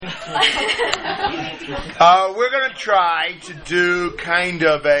We're going to try to do kind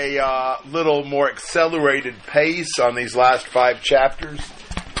of a little more accelerated pace on these last 5 chapters.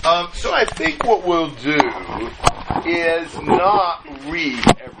 So I think what we'll do is not read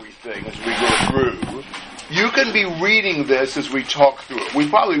everything as we go through. You can be reading this as we talk through it. We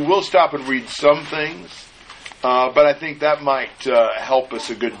probably will stop and read some things, but I think that might help us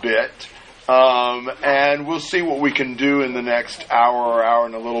a good bit. And we'll see what we can do in the next hour or hour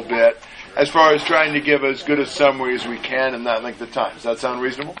and a little bit as far as trying to give as good a summary as we can in that length of time. Does that sound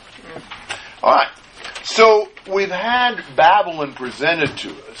reasonable? All right. So we've had Babylon presented to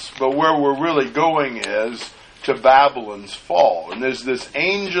us, but where we're really going is to Babylon's fall. And there's this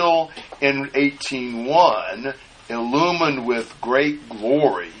angel in 18:1, illumined with great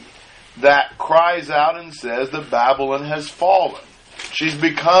glory, that cries out and says that Babylon has fallen. She's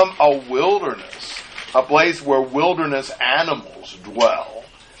become a wilderness, a place where wilderness animals dwell,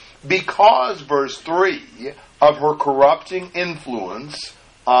 because, verse 3, of her corrupting influence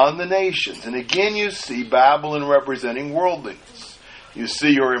on the nations. And again you see Babylon representing worldliness. You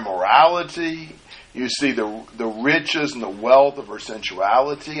see her immorality. You see the riches and the wealth of her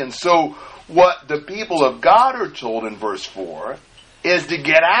sensuality. And so what the people of God are told in verse 4 is to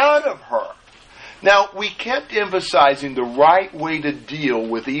get out of her. Now, we kept emphasizing the right way to deal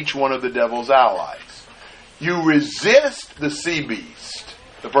with each one of the devil's allies. You resist the sea beast,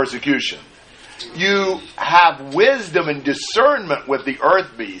 the persecution. You have wisdom and discernment with the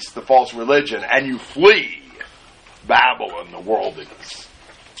earth beast, the false religion, and you flee Babylon, the worldliness.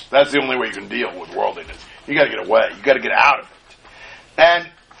 That's the only way you can deal with worldliness. You got to get away. You got to get out of it. And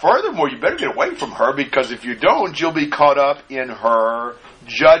furthermore, you better get away from her, because if you don't, you'll be caught up in her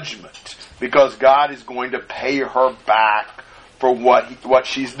judgment, because God is going to pay her back for what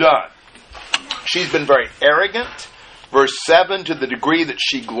she's done. She's been very arrogant. Verse 7, to the degree that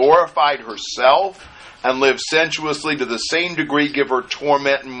she glorified herself and lived sensuously, to the same degree give her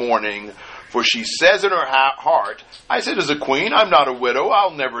torment and mourning. For she says in her heart, I sit as a queen, I'm not a widow,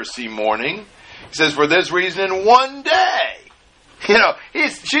 I'll never see mourning. He says, for this reason, in one day.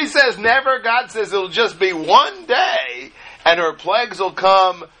 She says never, God says it'll just be one day, and her plagues will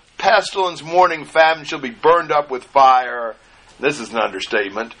come, pestilence, mourning, famine, she'll be burned up with fire. This is an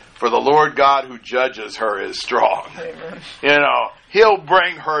understatement. For the Lord God who judges her is strong. Amen. He'll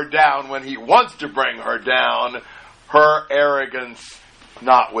bring her down when he wants to bring her down, her arrogance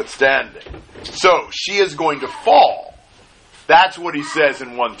notwithstanding. So, she is going to fall. That's what he says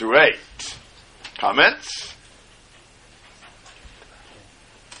in 1 through 8. Comments?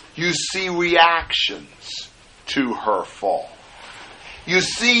 You see reactions to her fall. You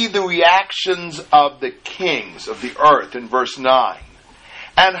see the reactions of the kings of the earth in verse 9.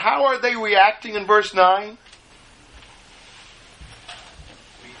 And how are they reacting in verse 9?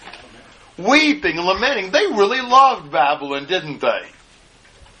 Weeping and lamenting. They really loved Babylon, didn't they?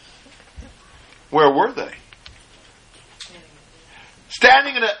 Where were they?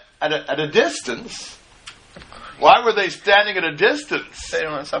 Standing at a distance. Why were they standing at a distance? They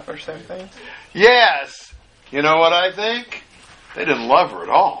didn't want to suffer the same things. Yes. You know what I think? They didn't love her at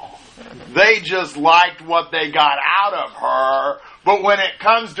all. They just liked what they got out of her. But when it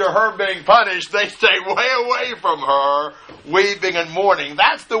comes to her being punished, they stay way away from her, weeping and mourning.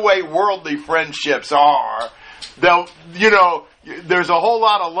 That's the way worldly friendships are. There's a whole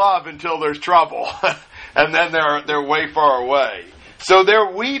lot of love until there's trouble. And then they're way far away. So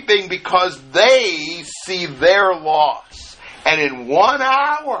they're weeping because they see their loss. And in 1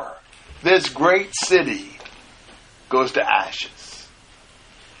 hour, this great city goes to ashes.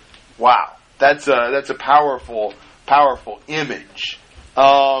 Wow. That's a powerful image.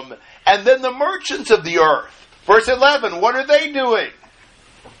 And then the merchants of the earth. Verse 11, what are they doing?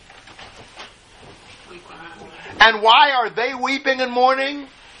 And why are they weeping and mourning?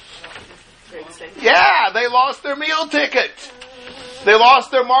 Yeah, they lost their meal ticket. They lost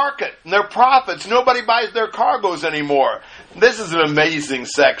their market and their profits. Nobody buys their cargoes anymore. This is an amazing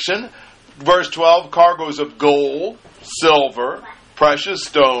section. Verse 12, cargoes of gold, silver, precious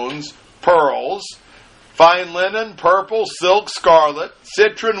stones, pearls, fine linen, purple, silk, scarlet,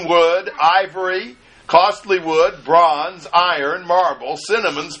 citron wood, ivory, costly wood, bronze, iron, marble,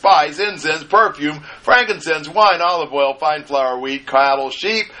 cinnamon, spice, incense, perfume, frankincense, wine, olive oil, fine flour, wheat, cattle,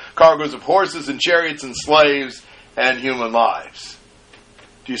 sheep, cargoes of horses and chariots and slaves, and human lives.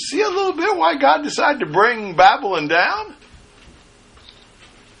 Do you see a little bit why God decided to bring Babylon down?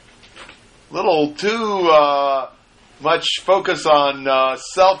 Little too much focus on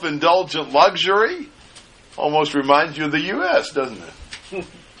self-indulgent luxury. Almost reminds you of the U.S., doesn't it?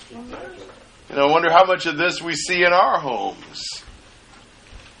 I wonder how much of this we see in our homes.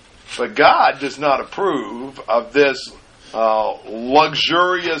 But God does not approve of this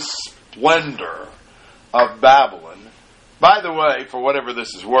luxurious splendor of Babylon. By the way, for whatever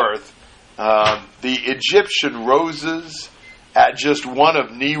this is worth, the Egyptian roses at just one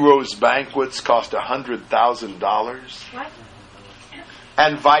of Nero's banquets cost $100,000. What?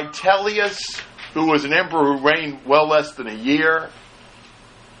 And Vitellius, who was an emperor who reigned well less than a year,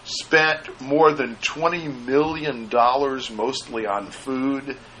 spent more than $20 million mostly on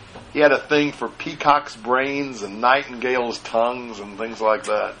food. He had a thing for peacock's brains and nightingale's tongues and things like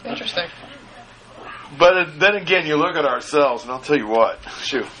that. Interesting. But then again, you look at ourselves, and I'll tell you what.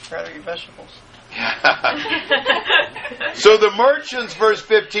 Shoot. Rather eat vegetables. So the merchants, verse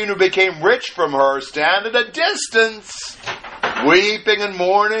 15, who became rich from her, stand at a distance, weeping and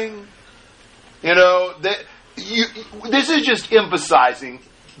mourning. You know, this is just emphasizing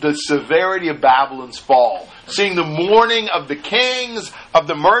the severity of Babylon's fall. Seeing the mourning of the kings, of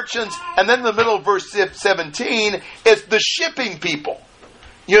the merchants, and then in the middle of verse 17, it's the shipping people.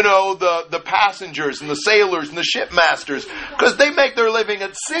 You know, the passengers and the sailors and the shipmasters, because they make their living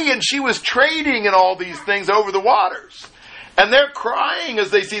at sea, and she was trading in all these things over the waters. And they're crying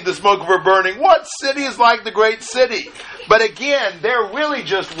as they see the smoke of her burning. What city is like the great city? But again, they're really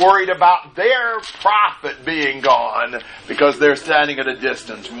just worried about their profit being gone because they're standing at a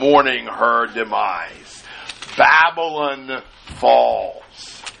distance mourning her demise. Babylon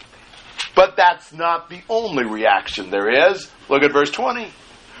falls. But that's not the only reaction there is. Look at verse 20.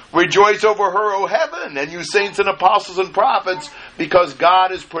 Rejoice over her, O heaven, and you saints and apostles and prophets, because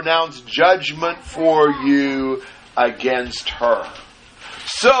God has pronounced judgment for you against her.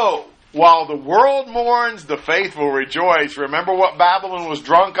 So, while the world mourns, the faithful rejoice. Remember what Babylon was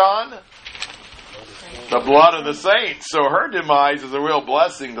drunk on? The blood of the saints. So her demise is a real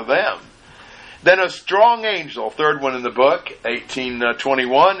blessing to them. Then a strong angel, third one in the book,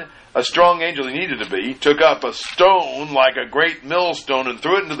 1821, a strong angel, he needed to be, took up a stone like a great millstone and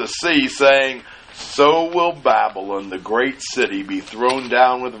threw it into the sea, saying, so will Babylon, the great city, be thrown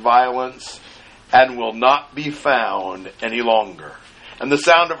down with violence and will not be found any longer. And the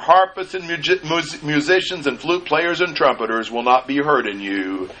sound of harpists and musicians and flute players and trumpeters will not be heard in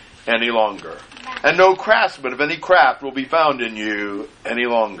you any longer. And no craftsman of any craft will be found in you any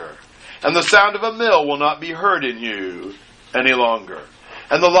longer. And the sound of a mill will not be heard in you any longer.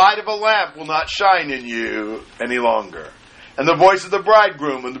 And the light of a lamp will not shine in you any longer. And the voice of the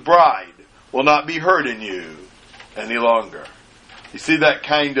bridegroom and the bride will not be heard in you any longer. You see that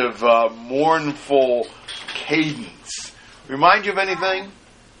kind of mournful cadence. Remind you of anything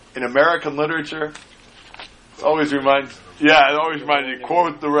in American literature? It always reminds you,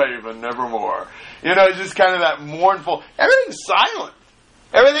 quote the raven, nevermore. You know, it's just kind of that mournful, everything's silent.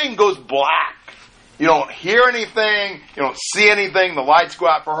 Everything goes black. You don't hear anything. You don't see anything. The lights go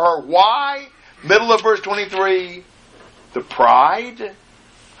out for her. Why? Middle of verse 23. The pride.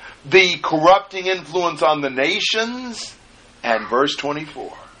 The corrupting influence on the nations. And verse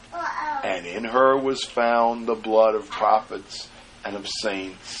 24. And in her was found the blood of prophets and of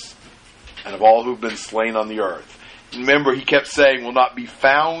saints and of all who've been slain on the earth. Remember, he kept saying, will not be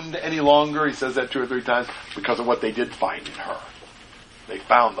found any longer. He says that 2 or 3 times because of what they did find in her. They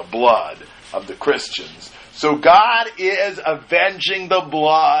found the blood of the Christians. So God is avenging the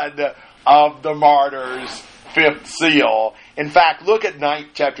blood of the martyrs. 5th seal. In fact, look at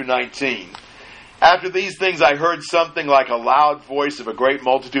chapter 19. After these things I heard something like a loud voice of a great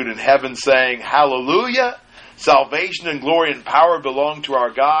multitude in heaven saying, Hallelujah! Salvation and glory and power belong to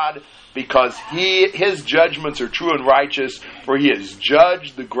our God, because his judgments are true and righteous, for he has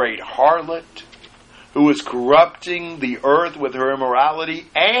judged the great harlot who is corrupting the earth with her immorality,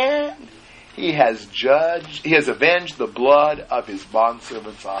 and he has avenged the blood of his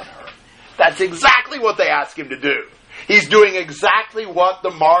bondservants on her. That's exactly what they asked him to do. He's doing exactly what the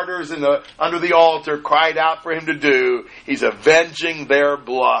martyrs under the altar cried out for him to do. He's avenging their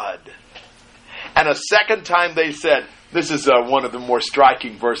blood. And a second time they said, this is one of the more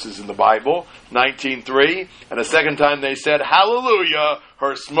striking verses in the Bible, 19:3. And a second time they said, Hallelujah,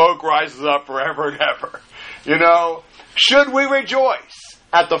 her smoke rises up forever and ever. You know, should we rejoice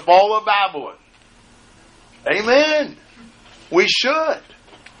at the fall of Babylon? Amen. We should.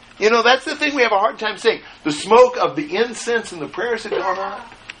 You know, that's the thing we have a hard time saying. The smoke of the incense and the prayers had gone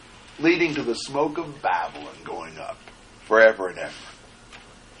up, leading to the smoke of Babylon going up forever and ever.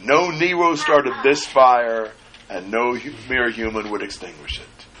 No Nero started this fire, and no mere human would extinguish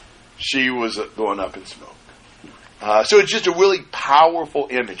it. She was going up in smoke. So it's just a really powerful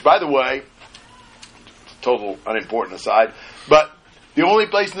image. By the way, total unimportant aside, but the only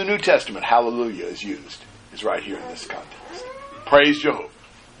place in the New Testament hallelujah is used is right here in this context. Praise Jehovah.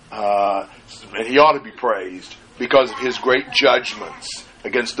 and he ought to be praised because of his great judgments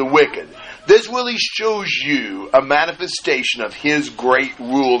against the wicked. This really shows you a manifestation of his great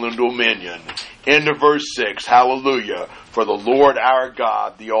rule and dominion. Into verse 6, hallelujah, for the Lord our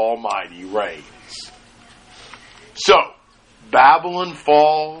God, the Almighty, reigns. So, Babylon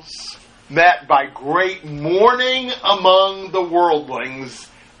falls, met by great mourning among the worldlings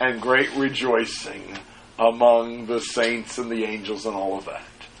and great rejoicing among the saints and the angels and all of that.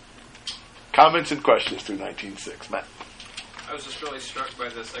 Comments and questions through 19:6. Matt? I was just really struck by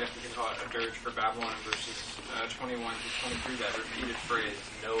this, I guess we can call it a dirge for Babylon in verses 21 to 23, that repeated phrase,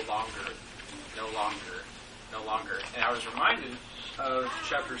 no longer, no longer, no longer. And I was reminded of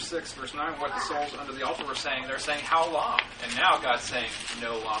chapter 6, verse 9, what the souls under the altar were saying. They're saying, how long? And now God's saying,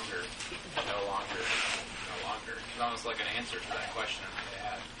 no longer, no longer, no longer. It's almost like an answer to that question they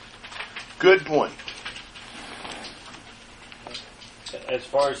had. Good point. As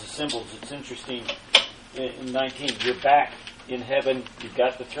far as the symbols, it's interesting. In 19, you're back in heaven. You've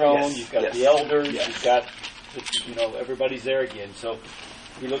got the throne. Yes. You've got Yes. the elders. Yes. You've got, everybody's there again. So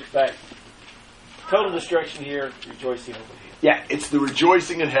he looks back. Total destruction here, rejoicing over here. Yeah, it's the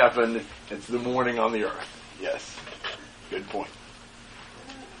rejoicing in heaven. It's the mourning on the earth. Yes. Good point.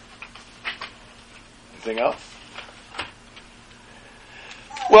 Anything else?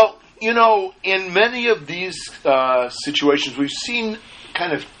 Well, in many of these situations, we've seen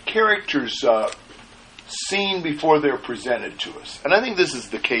kind of characters seen before they're presented to us. And I think this is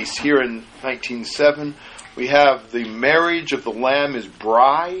the case here in 19:7. We have the marriage of the Lamb. His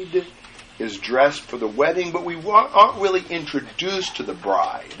bride is dressed for the wedding, but we aren't really introduced to the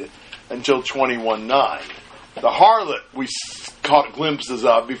bride until 21:9. The harlot we caught glimpses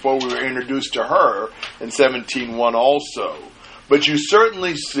of before we were introduced to her in 17:1 also. But you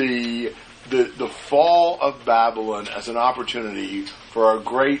certainly see the fall of Babylon as an opportunity for a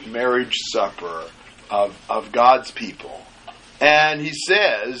great marriage supper of God's people. And he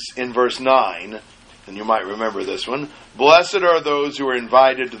says in verse 9, and you might remember this one, blessed are those who are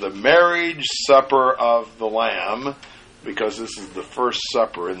invited to the marriage supper of the Lamb, because this is the first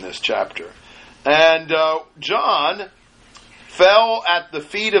supper in this chapter. And John fell at the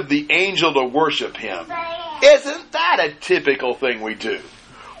feet of the angel to worship him. Isn't that a typical thing we do?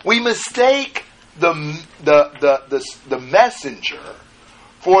 We mistake the messenger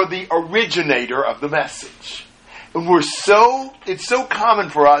for the originator of the message. And it's so common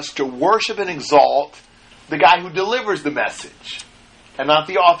for us to worship and exalt the guy who delivers the message and not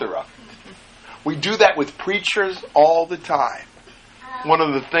the author of it. We do that with preachers all the time. One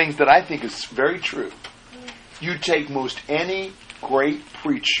of the things that I think is very true, you take most any great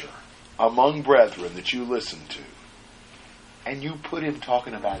preacher among brethren that you listen to, and you put him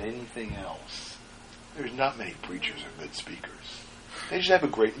talking about anything else, there's not many preachers or good speakers. They just have a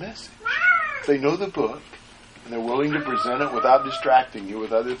great message. They know the book, and they're willing to present it without distracting you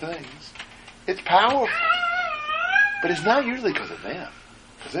with other things. It's powerful. But it's not usually because of them.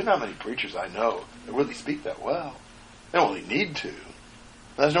 Because there are not many preachers I know that really speak that well. They don't really need to.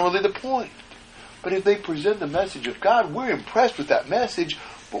 That's not really the point. But if they present the message of God, we're impressed with that message,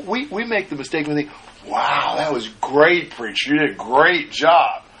 but we make the mistake and think, wow, that was great, preacher. You did a great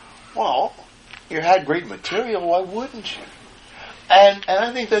job. Well, you had great material, why wouldn't you? And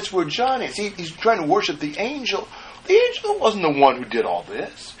I think that's where John is. He's trying to worship the angel. The angel wasn't the one who did all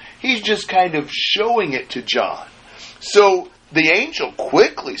this. He's just kind of showing it to John. So the angel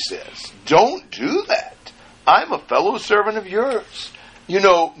quickly says, don't do that. I'm a fellow servant of yours.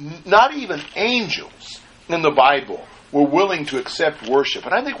 Not even angels in the Bible were willing to accept worship.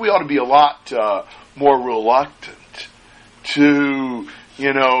 And I think we ought to be a lot more reluctant to,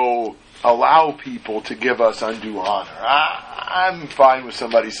 allow people to give us undue honor. I'm fine with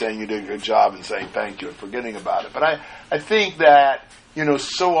somebody saying you did a good job and saying thank you and forgetting about it. But I think that,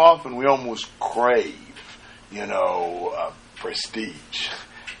 so often we almost crave, prestige.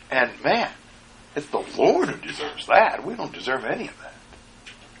 And man, it's the Lord who deserves that. We don't deserve any of that.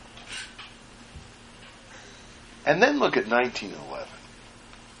 And then look at 19:11.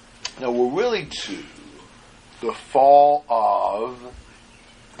 Now we're really to the fall of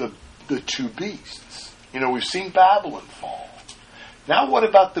the two beasts. We've seen Babylon fall. Now what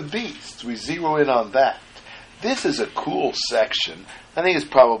about the beasts? We zero in on that. This is a cool section. I think it's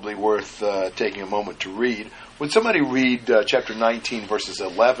probably worth taking a moment to read. Would somebody read chapter 19, verses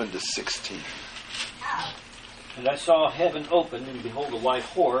 11 to 16? And I saw heaven open, and behold, a white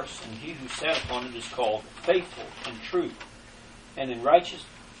horse, and he who sat upon it is called Faithful and True. And in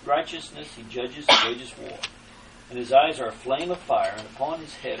righteousness he judges and wages war. And his eyes are a flame of fire, and upon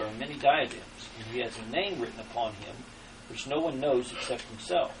his head are many diadems. And he has a name written upon him which no one knows except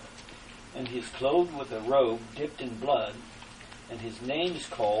himself. And he is clothed with a robe dipped in blood, and his name is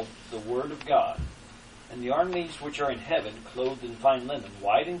called the Word of God. And the armies which are in heaven, clothed in fine linen,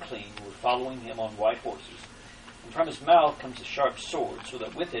 white and clean, were following him on white horses. And from his mouth comes a sharp sword, so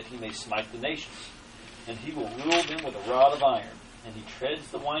that with it he may smite the nations. And he will rule them with a rod of iron. And he treads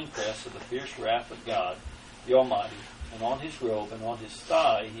the winepress of the fierce wrath of God, the Almighty. And on his robe and on his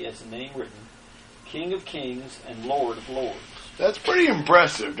thigh he has a name written, King of Kings and Lord of Lords. That's pretty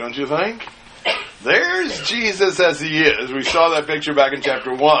impressive, don't you think? There's Jesus as he is. We saw that picture back in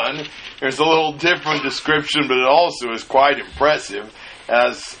chapter 1. There's a little different description, but it also is quite impressive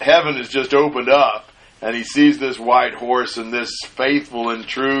as heaven is just opened up and he sees this white horse and this faithful and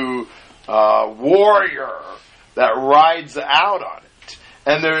true warrior that rides out on it.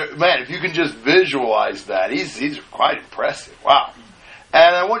 And there, man, if you can just visualize that, he's quite impressive. Wow.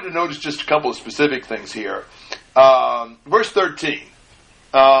 And I want you to notice just a couple of specific things here. Verse 13.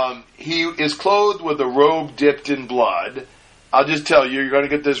 He is clothed with a robe dipped in blood. I'll just tell you, you're going to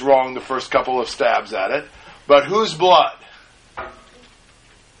get this wrong the first couple of stabs at it. But whose blood?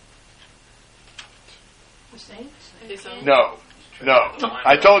 The saints? No.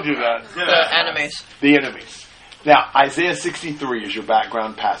 I told you that. The enemies. The enemies. Now, Isaiah 63 is your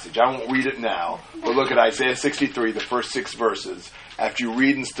background passage. I won't read it now, but look at Isaiah 63, the first 6 verses. After you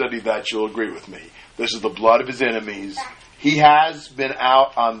read and study that, you'll agree with me. This is the blood of his enemies. He has been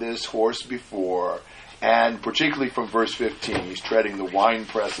out on this horse before, and particularly from verse 15, he's treading the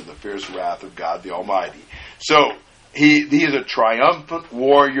winepress of the fierce wrath of God the Almighty. So, he is a triumphant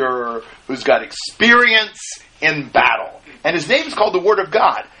warrior who's got experience in battle. And his name is called the Word of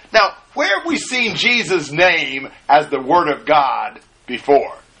God. Now, where have we seen Jesus' name as the Word of God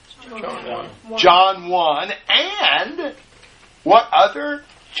before? John 1. And what other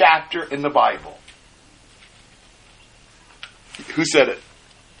chapter in the Bible? Who said it?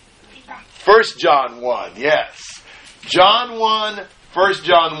 1 John 1, yes. John 1, 1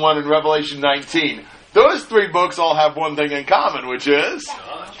 John 1, and Revelation 19. Those 3 books all have one thing in common, which is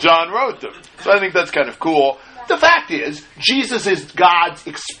John wrote them. So I think that's kind of cool. The fact is, Jesus is God's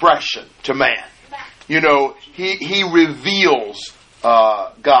expression to man. You know, he reveals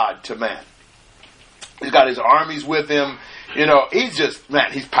God to man. He's got his armies with him. You know, he's just,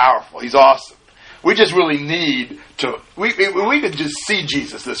 man, he's powerful. He's awesome. We just really need to, we could just see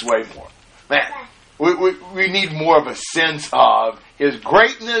Jesus this way more. Man, we need more of a sense of his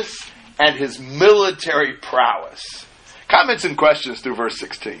greatness and his military prowess. Comments and questions through verse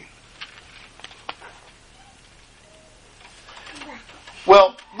 16.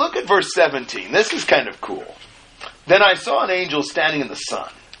 Well, look at verse 17. This is kind of cool. Then I saw an angel standing in the sun,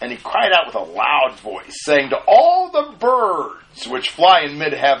 and he cried out with a loud voice, saying to all the birds which fly in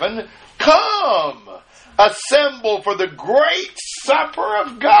mid-heaven, come, assemble for the great supper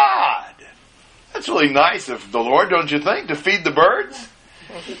of God. That's really nice of the Lord, don't you think, to feed the birds?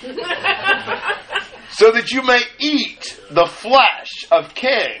 So that you may eat the flesh of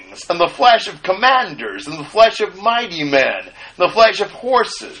kings, and the flesh of commanders, and the flesh of mighty men, and the flesh of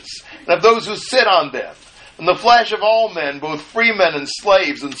horses, and of those who sit on them, and the flesh of all men, both free men and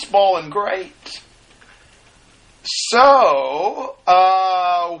slaves, and small and great. So,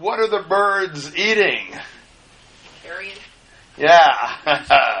 what are the birds eating? Carrion.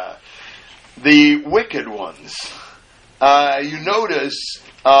 Yeah. The wicked ones. You notice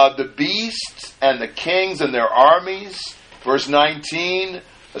the beast and the kings and their armies. Verse 19,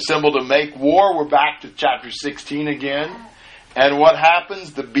 assembled to make war. We're back to chapter 16 again. And what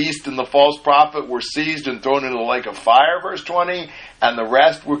happens? The beast and the false prophet were seized and thrown into the lake of fire, verse 20, and the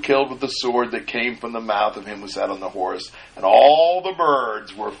rest were killed with the sword that came from the mouth of him who sat on the horse, and all the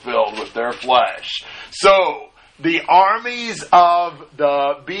birds were filled with their flesh. So, the armies of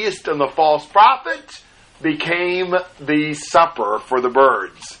the beast and the false prophet became the supper for the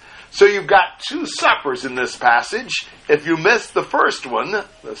birds. So you've got 2 suppers in this passage. If you miss the first one,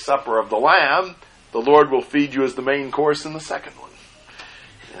 the supper of the Lamb, the Lord will feed you as the main course in the second one.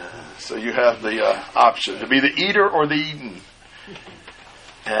 So you have the option to be the eater or the eaten.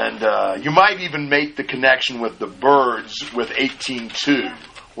 And you might even make the connection with the birds with 18:2,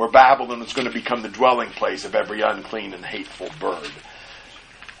 where Babylon is going to become the dwelling place of every unclean and hateful bird.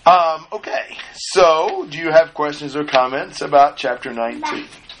 Okay, so do you have questions or comments about chapter 19?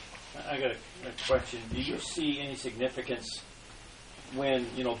 I got a question. Do you see any significance when,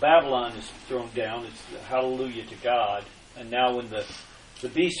 Babylon is thrown down? It's hallelujah to God. And now when the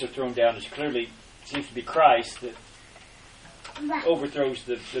beasts are thrown down, it clearly seems to be Christ that overthrows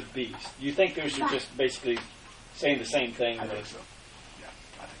the beast. Do you think those are just basically saying the same thing? I think so. Yeah,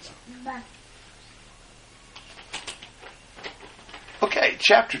 I think so. Okay,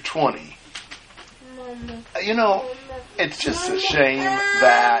 chapter 20. You know, it's just a shame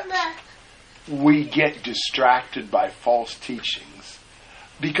that we get distracted by false teachings,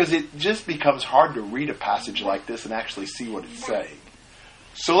 because it just becomes hard to read a passage like this and actually see what it's saying.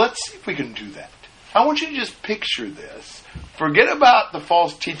 So let's see if we can do that. I want you to just picture this. Forget about the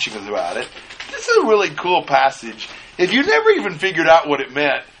false teachings about it. This is a really cool passage. If you never even figured out what it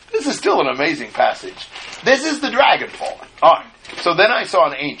meant, this is still an amazing passage. This is the dragon falling. All right. So then I saw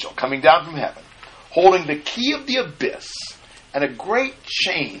an angel coming down from heaven, holding the key of the abyss and a great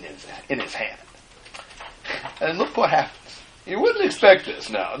chain in his hand. And look what happens. You wouldn't expect this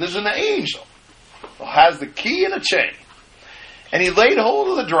now. There's an angel who has the key and a chain. And he laid hold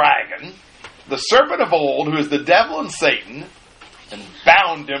of the dragon, the serpent of old, who is the devil and Satan, and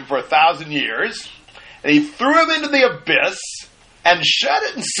bound him for 1,000 years. And he threw him into the abyss and shut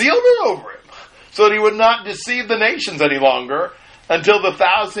it and sealed it over him, so that he would not deceive the nations any longer until the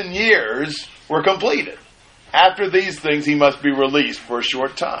 1,000 years were completed. After these things, he must be released for a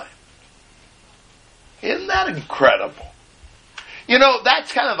short time. Isn't that incredible? You know,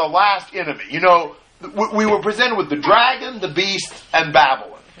 that's kind of the last enemy. You know, we were presented with the dragon, the beast, and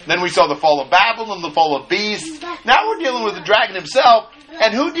Babylon. Then we saw the fall of Babylon, the fall of beasts. Now we're dealing with the dragon himself.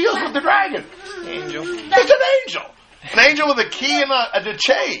 And who deals with the dragon? Angel. It's an angel. An angel with a key and a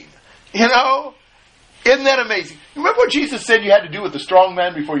chain. You know? Isn't that amazing? Remember what Jesus said you had to do with the strong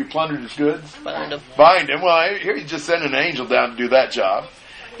man before you plundered his goods? Bind him. Bind him. Well, here he's just sending an angel down to do that job.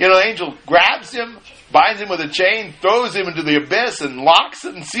 You know, the angel grabs him, binds him with a chain, throws him into the abyss, and locks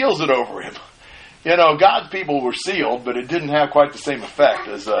it and seals it over him. You know, God's people were sealed, but it didn't have quite the same effect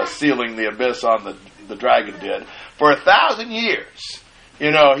as sealing the abyss on the dragon did. For 1,000 years, you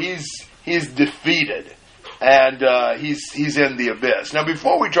know, he's defeated, and he's in the abyss. Now,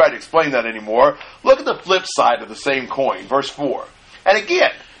 before we try to explain that anymore, look at the flip side of the same coin, verse 4. And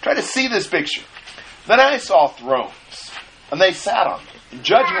again, try to see this picture. Then I saw thrones, and they sat on them, and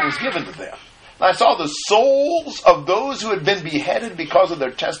judgment was given to them. And I saw the souls of those who had been beheaded because of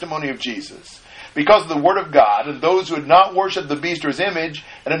their testimony of Jesus, because of the word of God, and those who had not worshipped the beast or his image,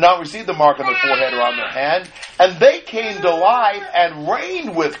 and had not received the mark on their forehead or on their hand, and they came to life and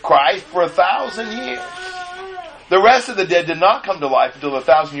reigned with Christ for 1,000 years. The rest of the dead did not come to life until the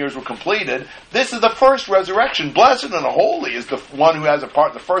 1,000 years were completed. This is the first resurrection. Blessed and holy is the one who has a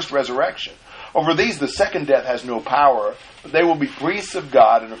part in the first resurrection. Over these the second death has no power, but they will be priests of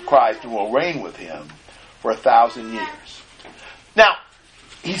God and of Christ, and will reign with him for 1,000 years. Now,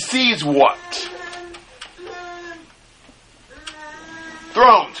 he sees what?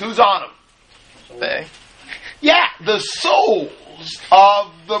 Thrones. Who's on them? They. Yeah, the souls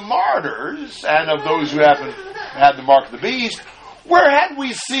of the martyrs and of those who haven't had the mark of the beast. Where had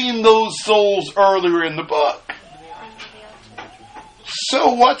we seen those souls earlier in the book?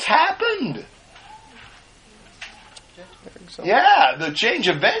 So what's happened? Yeah, the change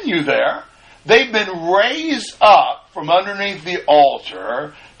of venue there. They've been raised up from underneath the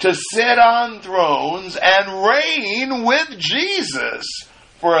altar to sit on thrones and reign with Jesus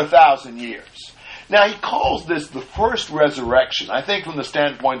for 1,000 years. Now, he calls this the first resurrection. I think from the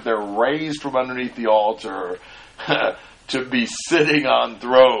standpoint they're raised from underneath the altar to be sitting on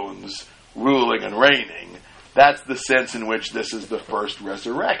thrones, ruling and reigning. That's the sense in which this is the first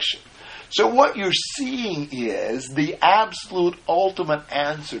resurrection. So what you're seeing is the absolute ultimate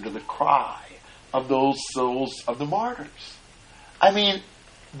answer to the cry of those souls of the martyrs. I mean,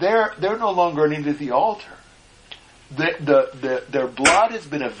 they're no longer underneath the altar. Their blood has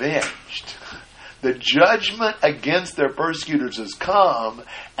been avenged. The judgment against their persecutors has come,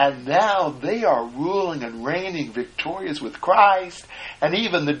 and now they are ruling and reigning victorious with Christ, and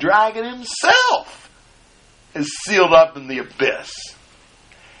even the dragon himself is sealed up in the abyss.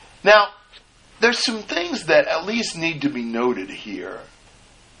 Now, there's some things that at least need to be noted here.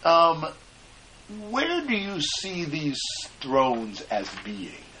 Where do you see these thrones as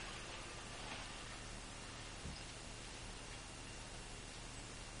being?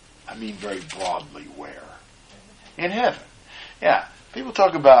 I mean very broadly where? In heaven. Yeah. People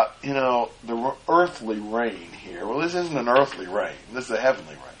talk about, the earthly reign here. Well, this isn't an earthly reign. This is a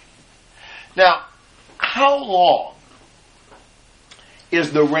heavenly reign. Now, how long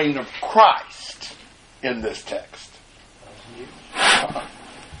is the reign of Christ in this text?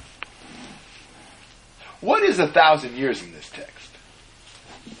 What is 1,000 years in this text?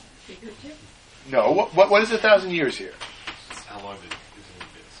 Figurative? No. What is 1,000 years here? How long is it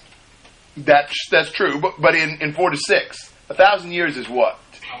in this? That's true, but in 4 to 6, 1,000 years is what?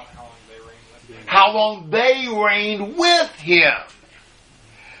 How long they reigned with him. How long they reigned with him.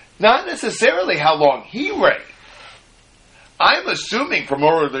 Not necessarily how long he reigned. I'm assuming from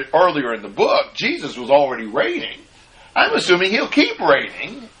earlier in the book, Jesus was already reigning. I'm assuming he'll keep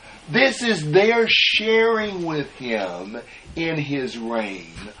reigning. This is their sharing with him in his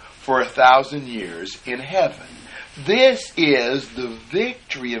reign for 1,000 years in heaven. This is the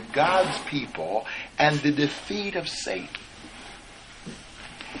victory of God's people and the defeat of Satan.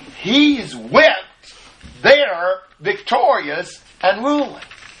 He's whipped. They're victorious and ruling.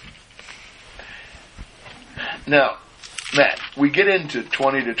 Now, Matt, we get into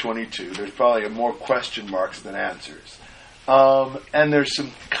 20 to 22. There's probably more question marks than answers. And there's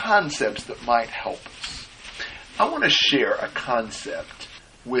some concepts that might help us. I want to share a concept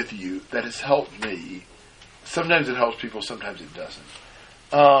with you that has helped me. Sometimes it helps people, sometimes it doesn't.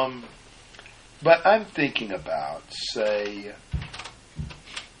 But I'm thinking about, say,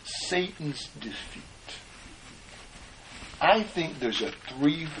 Satan's defeat. I think there's a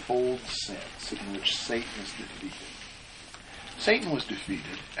threefold sense in which Satan is defeated. Satan was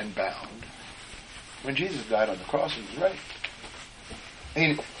defeated and bound when Jesus died on the cross and was raised. I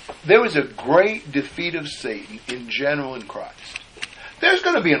mean, there was a great defeat of Satan in general in Christ. There's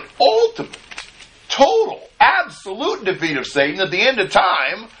going to be an ultimate, total, absolute defeat of Satan at the end of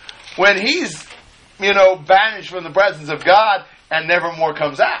time when he's, banished from the presence of God and never more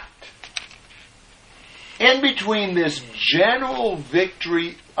comes out. In between this general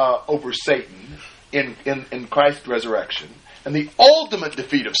victory over Satan in Christ's resurrection and the ultimate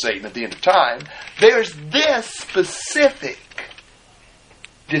defeat of Satan at the end of time, there's this specific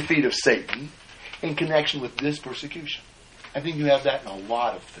defeat of Satan in connection with this persecution. I think you have that in a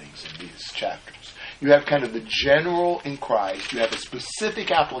lot of things in these chapters. You have kind of the general in Christ. You have a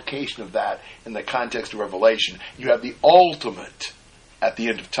specific application of that in the context of Revelation. You have the ultimate at the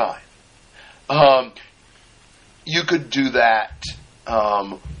end of time. You could do that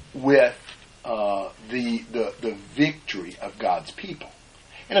with the victory of God's people.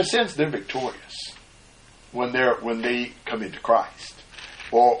 In a sense, they're victorious when they come into Christ,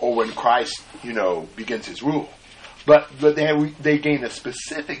 or when Christ begins his rule. But they gain a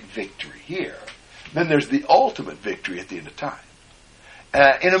specific victory here. Then there's the ultimate victory at the end of time.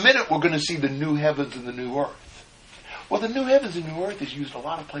 In a minute, we're going to see the new heavens and the new earth. Well, the new heavens and new earth is used a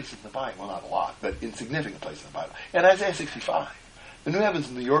lot of places in the Bible. Well, not a lot, but in significant places in the Bible. In Isaiah 65, the new heavens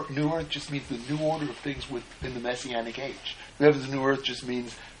and the new earth just means the new order of things within the Messianic age. New heavens and new earth just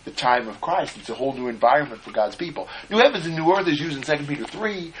means the time of Christ. It's a whole new environment for God's people. New heavens and new earth is used in 2 Peter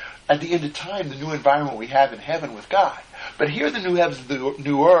 3. At the end of time, the new environment we have in heaven with God. But here the new heavens and the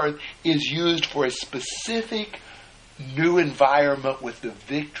new earth is used for a specific new environment with the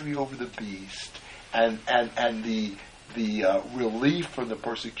victory over the beast and the relief from the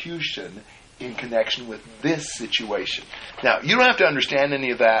persecution in connection with this situation. Now, you don't have to understand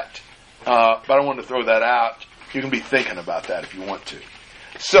any of that, but I want to throw that out. You can be thinking about that if you want to.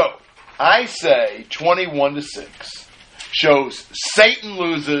 So, I say 21 to 6 shows Satan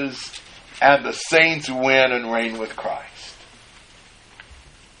loses and the saints win and reign with Christ.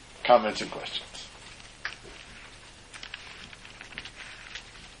 Comments and questions?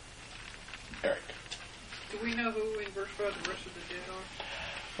 Eric. Do we know who in verse 5 the rest of the dead are?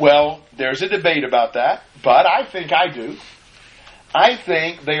 Well, there's a debate about that, but I think I do. I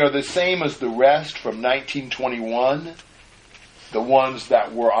think they are the same as the rest from 1921, the ones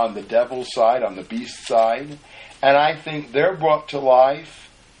that were on the devil's side, on the beast side. And I think they're brought to life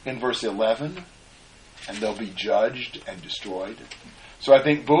in verse 11, and they'll be judged and destroyed. So I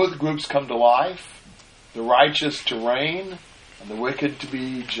think both groups come to life, the righteous to reign, and the wicked to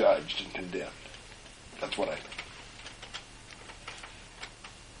be judged and condemned. That's what I think.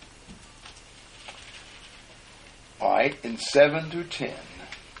 All right, in 7 through 10,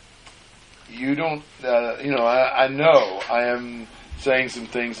 you don't, I know I am saying some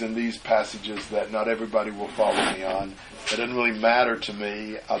things in these passages that not everybody will follow me on. It doesn't really matter to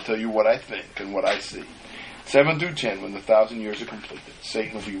me. I'll tell you what I think and what I see. 7 through 10, when the 1,000 years are completed,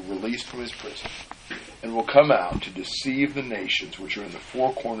 Satan will be released from his prison and will come out to deceive the nations which are in the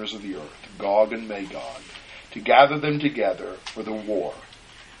four corners of the earth, Gog and Magog, to gather them together for the war.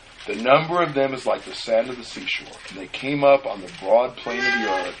 The number of them is like the sand of the seashore, and they came up on the broad plain of the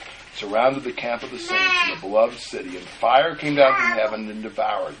earth, surrounded the camp of the saints and the beloved city, and fire came down from heaven and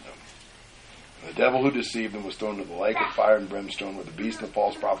devoured them. And the devil who deceived them was thrown into the lake of fire and brimstone, where the beast and the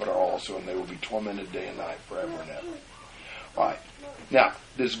false prophet are also, and they will be tormented day and night forever and ever. All right. Now,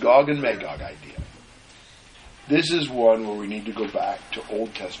 this Gog and Magog idea. This is one where we need to go back to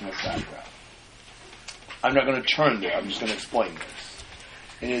Old Testament background. I'm not going to turn there. I'm just going to explain this.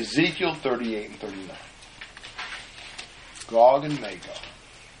 In Ezekiel 38 and 39, Gog and Magog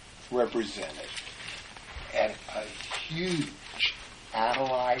represented a huge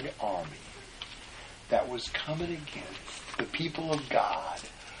allied army that was coming against the people of God,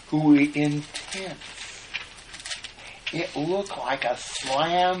 who were intense. It looked like a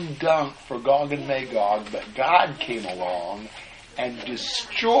slam dunk for Gog and Magog, but God came along and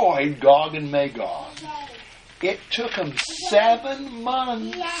destroyed Gog and Magog. It took them 7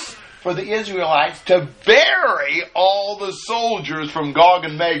 months for the Israelites to bury all the soldiers from Gog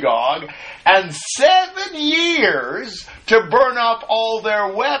and Magog, and 7 years to burn up all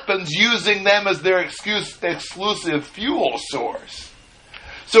their weapons, using them as their exclusive fuel source.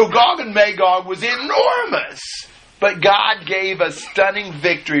 So Gog and Magog was enormous, but God gave a stunning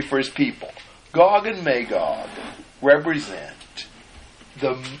victory for his people. Gog and Magog represent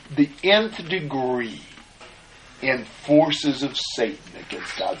the nth degree in forces of Satan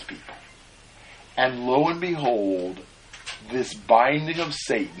against God's people. And lo and behold, this binding of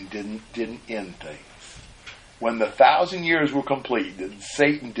Satan didn't end things. When the 1,000 years were completed,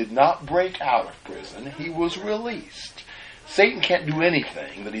 Satan did not break out of prison. He was released. Satan can't do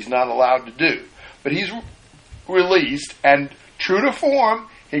anything that he's not allowed to do. But he's released, and true to form,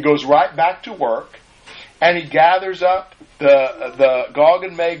 he goes right back to work, and he gathers up the Gog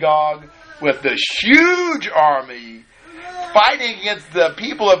and Magog with this huge army fighting against the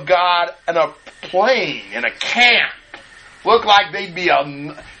people of God in a plain, in a camp. Look like they'd be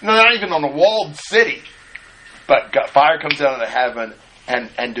not even on a walled city. But fire comes down out of heaven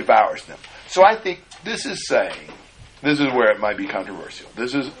and devours them. So I think this is saying, this is where it might be controversial.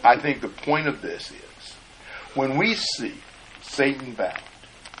 I think the point of this is, when we see Satan bound,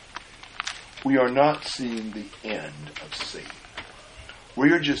 we are not seeing the end of Satan.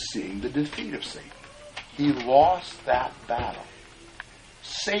 We are just seeing the defeat of Satan. He lost that battle.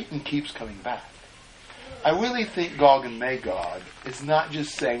 Satan keeps coming back. I really think Gog and Magog is not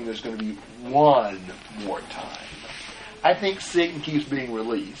just saying there's going to be one more time. I think Satan keeps being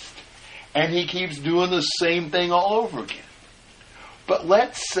released, and he keeps doing the same thing all over again. But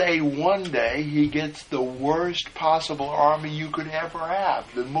let's say one day he gets the worst possible army you could ever have,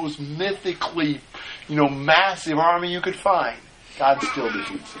 the most mythically, massive army you could find. God still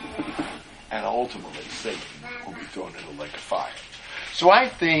defeats him. And ultimately, Satan will be thrown in the lake of fire. So I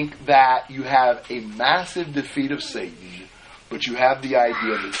think that you have a massive defeat of Satan, but you have the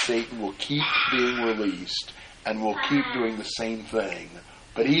idea that Satan will keep being released and will keep doing the same thing.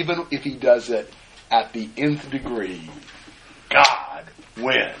 But even if he does it at the nth degree, God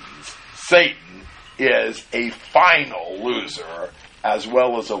wins. Satan is a final loser, as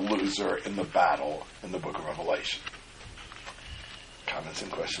well as a loser in the battle in the book of Revelation. Comments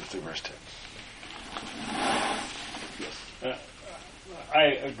and questions to verse 10. Yes. I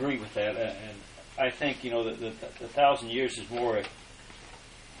agree with that, and I think the 1,000 years is more.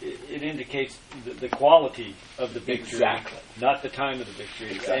 It indicates the quality of the victory, exactly, not the time of the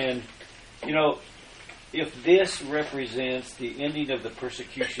victory. Exactly. And if this represents the ending of the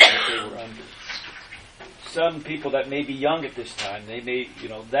persecution that they were under, some people that may be young at this time, they may,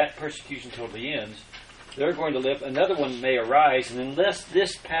 that persecution totally ends. They're going to live. Another one may arise, and unless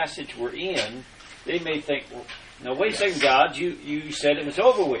this passage were in, they may think, well, now wait a second, God, you said it was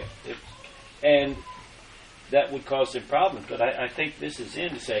over with. And that would cause them problems. But I think this is in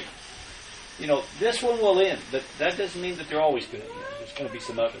to say, this one will end, but that doesn't mean that they're always going to end. There's going to be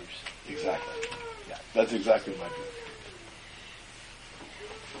some others. Exactly. Yeah, that's exactly my view.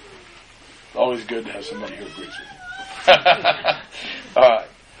 It's always good to have somebody who agrees with you. All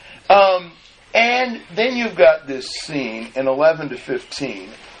right. And then you've got this scene in 11 to 15.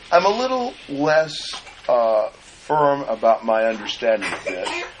 I'm a little less firm about my understanding of this,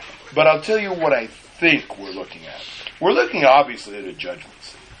 but I'll tell you what I think we're looking at. We're looking, obviously, at a judgment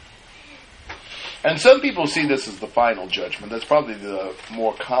scene. And some people see this as the final judgment. That's probably the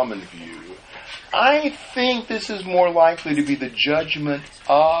more common view. I think this is more likely to be the judgment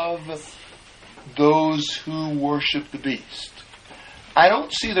of those who worship the beast. I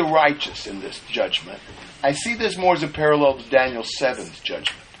don't see the righteous in this judgment. I see this more as a parallel to Daniel 7's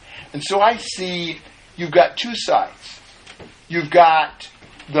judgment. And so I see you've got two sides. You've got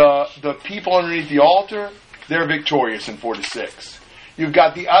the people underneath the altar, they're victorious in 4 to 6. You've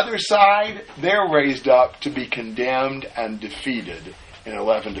got the other side, they're raised up to be condemned and defeated in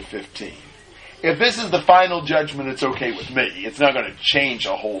 11 to 15. If this is the final judgment, it's okay with me. It's not going to change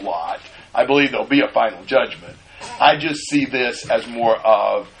a whole lot. I believe there'll be a final judgment. I just see this as more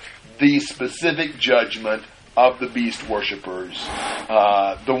of the specific judgment of the beast worshippers.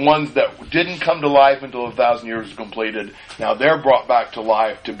 The ones that didn't come to life until 1,000 years was completed, now they're brought back to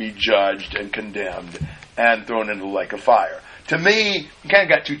life to be judged and condemned and thrown into the lake of fire. To me, you kind of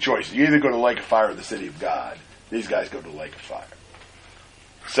got two choices. You either go to the lake of fire or the city of God. These guys go to the lake of fire.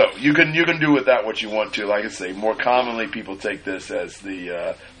 So you can do with that what you want to. Like I say, more commonly people take this as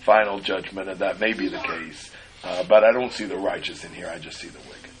the final judgment, and that may be the case. But I don't see the righteous in here. I just see the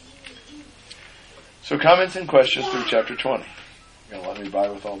wicked. So comments and questions through chapter 20. You going to let me by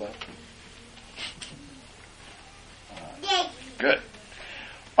with all that? Good.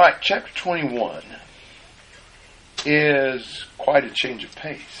 All right, chapter 21 is quite a change of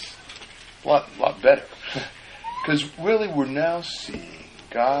pace. A lot better. Because really we're now seeing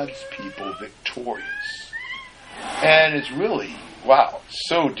God's people victorious. And it's really, wow,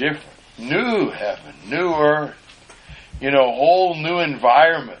 so different. New heaven, new earth. Whole new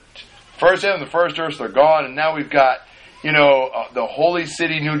environment. First heaven and the first earth are gone, and now we've got, the holy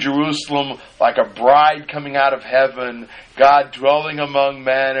city, New Jerusalem, like a bride coming out of heaven, God dwelling among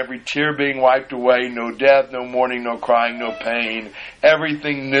men, every tear being wiped away, no death, no mourning, no crying, no pain,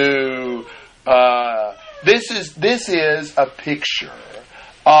 everything new. This is a picture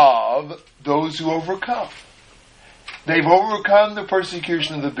of those who overcome. They've overcome the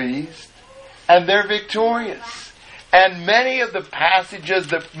persecution of the beast, and they're victorious. And many of the passages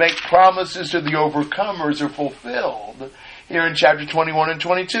that make promises to the overcomers are fulfilled here in chapter 21 and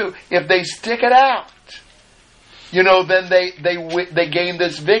 22. If they stick it out, then they gain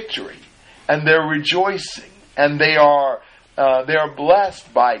this victory, and they're rejoicing, and they are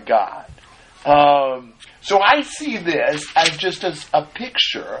blessed by God. So I see this as just as a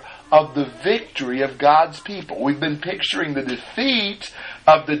picture of the victory of God's people. We've been picturing the defeat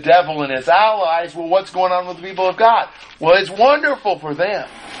of the devil and his allies. Well, what's going on with the people of God? Well, it's wonderful for them.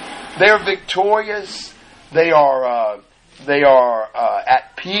 They're victorious. They are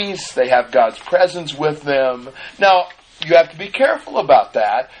at peace. They have God's presence with them. Now, you have to be careful about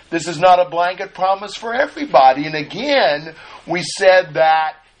that. This is not a blanket promise for everybody. And again, we said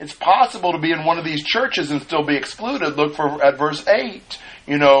that it's possible to be in one of these churches and still be excluded. Look at verse 8.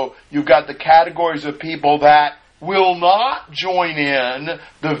 You've got the categories of people that will not join in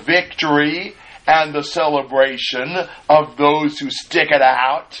the victory and the celebration of those who stick it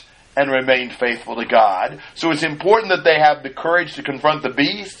out and remain faithful to God. So it's important that they have the courage to confront the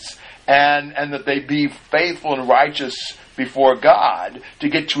beasts and that they be faithful and righteous before God to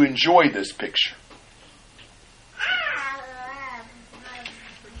get to enjoy this picture.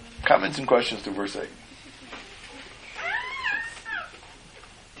 Comments and questions to verse 8.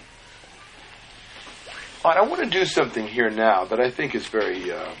 All right, I want to do something here now that I think is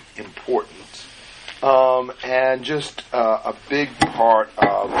very important and just a big part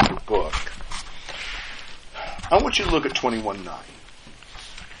of the book. I want you to look at 21:9.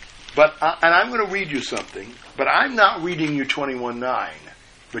 And I'm going to read you something, but I'm not reading you 21:9.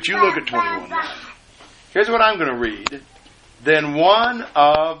 But you look at 21:9. Here's what I'm going to read. Then one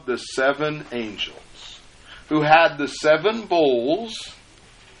of the 7 angels who had the 7 bowls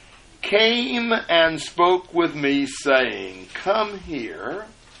came and spoke with me, saying, "Come here,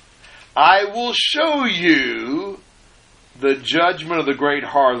 I will show you the judgment of the great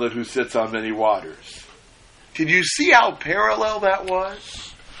harlot who sits on many waters." Did you see how parallel that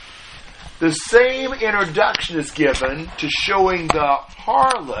was? The same introduction is given to showing the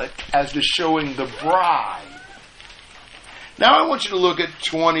harlot as to showing the bride. Now I want you to look at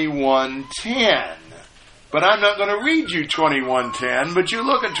 21:10. But I'm not going to read you 21:10, but you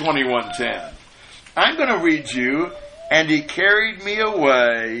look at 21:10. I'm going to read you, "And he carried me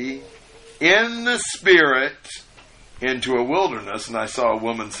away in the Spirit into a wilderness, and I saw a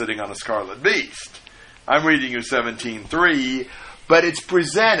woman sitting on a scarlet beast." I'm reading you 17:3, but it's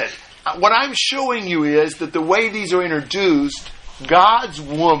presented. What I'm showing you is that the way these are introduced, God's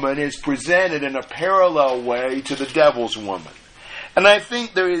woman is presented in a parallel way to the devil's woman. And I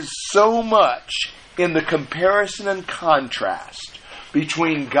think there is so much in the comparison and contrast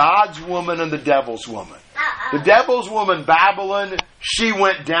between God's woman and the devil's woman. The devil's woman, Babylon, she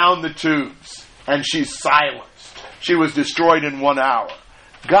went down the tubes and she's silenced. She was destroyed in 1 hour.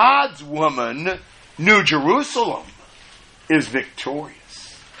 God's woman, New Jerusalem, is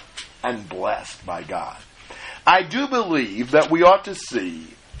victorious and blessed by God. I do believe that we ought to see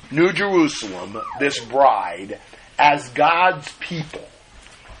New Jerusalem, this bride, as God's people,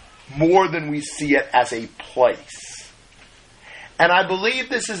 more than we see it as a place. And I believe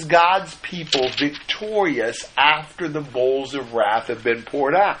this is God's people victorious after the bowls of wrath have been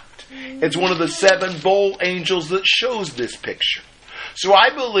poured out. It's one of the 7 bowl angels that shows this picture. So I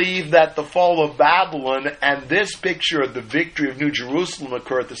believe that the fall of Babylon and this picture of the victory of New Jerusalem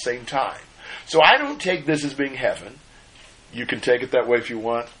occur at the same time. So I don't take this as being heaven. You can take it that way if you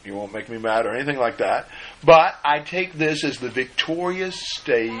want. You won't make me mad or anything like that. But I take this as the victorious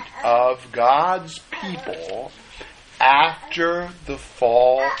state of God's people after the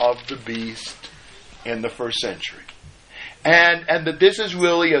fall of the beast in the first century. And that this is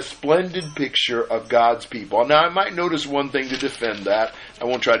really a splendid picture of God's people. Now, I might notice one thing to defend that. I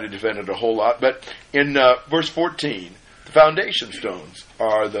won't try to defend it a whole lot. But in verse 14, the foundation stones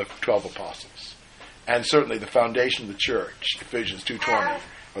are the 12 apostles. And certainly the foundation of the church, Ephesians 2:20,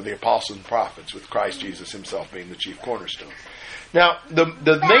 are the apostles and prophets, with Christ Jesus himself being the chief cornerstone. Now, the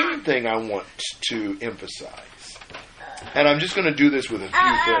main thing I want to emphasize, and I'm just going to do this with a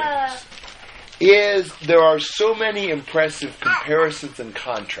few things, is there are so many impressive comparisons and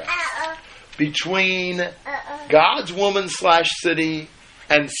contrasts between God's woman/city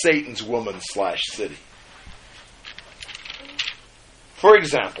and Satan's woman/city. For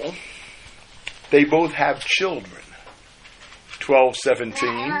example, they both have children.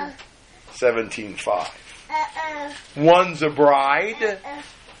 12:17, 17:5. One's a bride,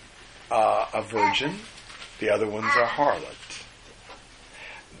 a virgin. The other one's a harlot.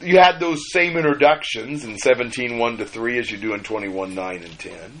 You had those same introductions in 17:1-3 as you do in 21:9 and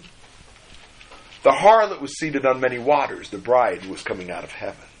 10. The harlot was seated on many waters. The bride was coming out of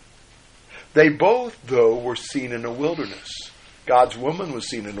heaven. They both, though, were seen in a wilderness. God's woman was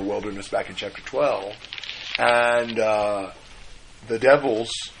seen in the wilderness back in chapter 12. And the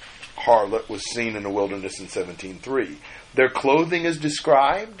devil's harlot was seen in the wilderness in 17:3. Their clothing is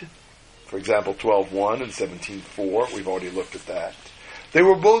described. For example, 12:1 and 17:4. We've already looked at that. They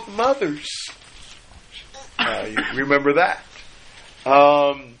were both mothers. You remember that.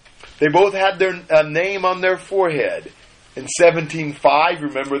 They both had their name on their forehead. In 17:5,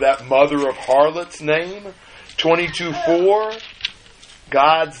 remember that mother of harlots name? 22:4,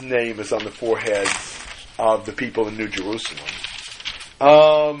 God's name is on the foreheads of the people in New Jerusalem.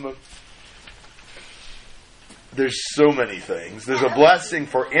 There's so many things. There's a blessing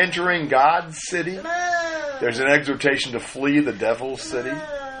for entering God's city. There's an exhortation to flee the devil's city.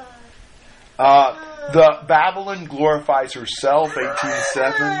 The Babylon glorifies herself,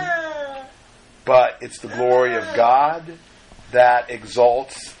 18:7, but it's the glory of God that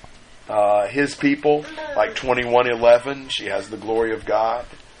exalts his people, like 21:11. She has the glory of God.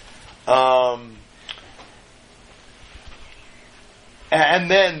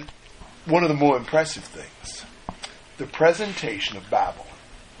 And then one of the more impressive things, the presentation of Babylon,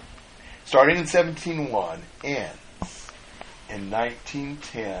 starting in 17:1, ends in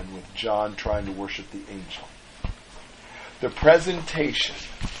 19:10 with John trying to worship the angel. The presentation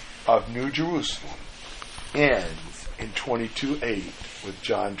of New Jerusalem ends in 22:8 with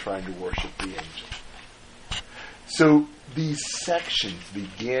John trying to worship the angel. So these sections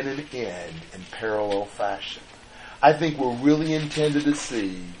begin and end in parallel fashion. I think we're really intended to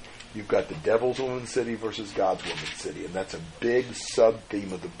see you've got the devil's woman city versus God's woman city, and that's a big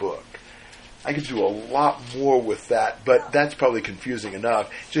sub-theme of the book. I could do a lot more with that, but that's probably confusing enough.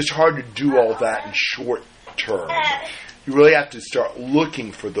 It's just hard to do all that in short term. You really have to start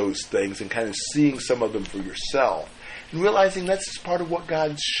looking for those things and kind of seeing some of them for yourself and realizing that's just part of what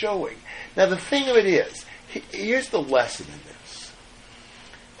God's showing. Now, the thing of it is, here's the lesson in this.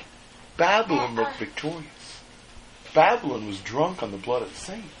 Babylon looked victorious. Babylon was drunk on the blood of the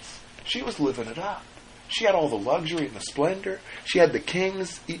saints. She was living it up. She had all the luxury and the splendor. She had the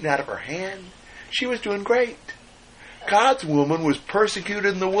kings eaten out of her hand. She was doing great. God's woman was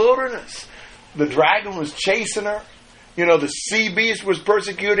persecuted in the wilderness. The dragon was chasing her. The sea beast was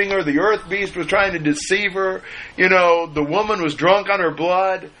persecuting her. The earth beast was trying to deceive her. The woman was drunk on her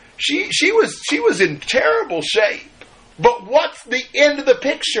blood. She was in terrible shape. But what's the end of the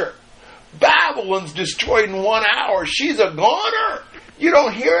picture? Babylon's destroyed in 1 hour. She's a goner. You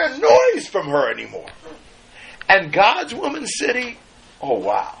don't hear a noise from her anymore. And God's woman city, oh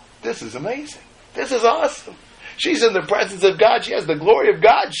wow, this is amazing. This is awesome. She's in the presence of God. She has the glory of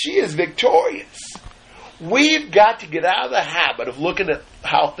God. She is victorious. We've got to get out of the habit of looking at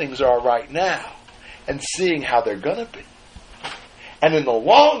how things are right now and seeing how they're going to be. And in the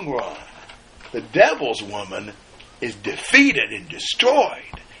long run, the devil's woman is defeated and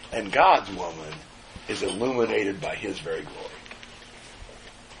destroyed, and God's woman is illuminated by his very glory.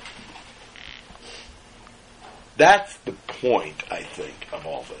 That's the point, I think, of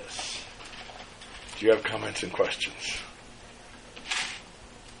all this. Do you have comments and questions?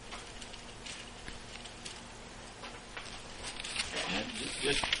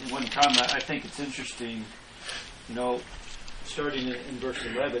 Just one comment. I think it's interesting, starting in verse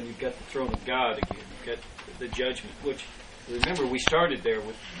 11, you've got the throne of God again. You've got the judgment, which, remember, we started there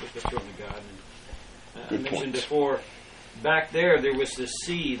with the throne of God. And I mentioned before, back there was the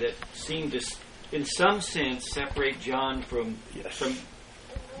sea that seemed to, in some sense, separate John from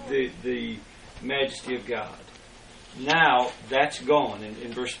the majesty of God. Now that's gone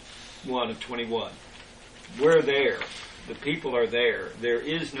in verse 1 of 21. We're there. The people are there. There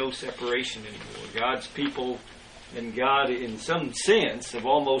is no separation anymore. God's people and God, in some sense, have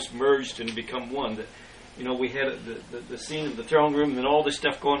almost merged and become one. That, we had the scene of the throne room and all this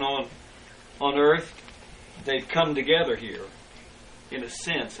stuff going on earth. They've come together here, in a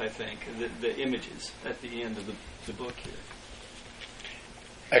sense, I think, the images at the end of the book here.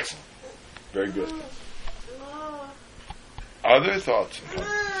 Excellent. Very good. Other thoughts?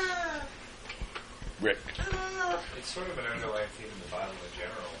 Rick? It's sort of an underlying theme in the Bible in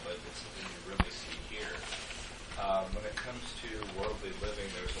general, but it's something you really see here. When it comes to worldly living,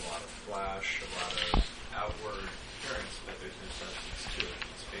 there's a lot of flash, a lot of outward appearance, but there's no substance to it.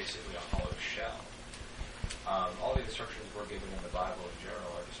 It's basically a hollow shell. All the instructions we're given in the Bible in general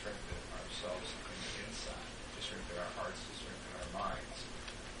are to strengthen ourselves from the inside, to strengthen our hearts, to strengthen our minds.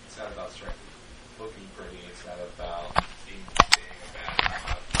 It's not about looking pretty. It's not about being a bad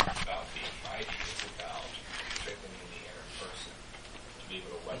God. It's not about being mighty. It's about strengthening the inner person to be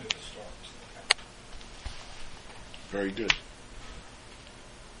able to weather the storms. Very good.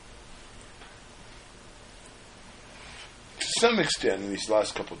 To some extent, in these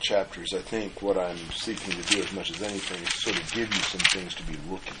last couple of chapters, I think what I'm seeking to do as much as anything is sort of give you some things to be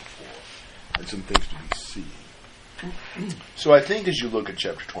looking for and some things to be seeing. So I think as you look at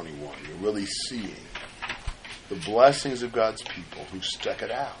chapter 21, you're really seeing the blessings of God's people who stuck it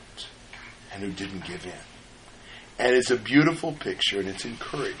out and who didn't give in. And it's a beautiful picture and it's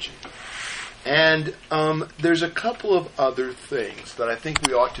encouraging. And there's a couple of other things that I think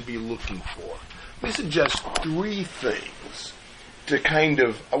we ought to be looking for. Let me suggest three things to kind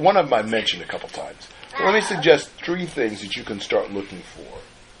of, one of them I mentioned a couple times. But let me suggest three things that you can start looking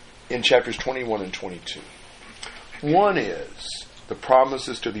for in chapters 21 and 22. One is the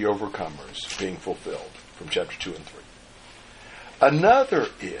promises to the overcomers being fulfilled from chapter 2 and 3. Another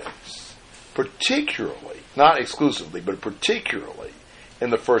is particularly, not exclusively, but particularly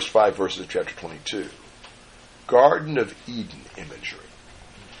in the first 5 verses of chapter 22, Garden of Eden imagery.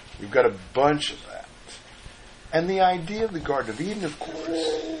 We've got a bunch of that. And the idea of the Garden of Eden, of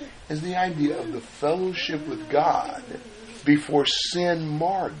course, is the idea of the fellowship with God before sin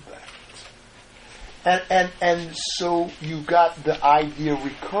marred that. And so you've got the idea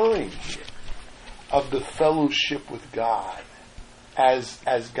recurring here of the fellowship with God as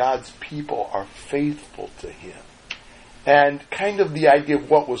God's people are faithful to Him. And kind of the idea of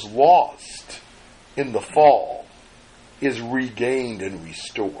what was lost in the fall is regained and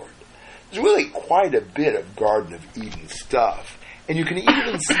restored. There's really quite a bit of Garden of Eden stuff. And you can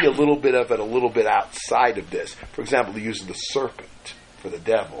even see a little bit of it a little bit outside of this. For example, the use of the serpent for the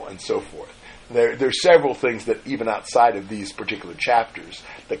devil and so forth. There's several things that even outside of these particular chapters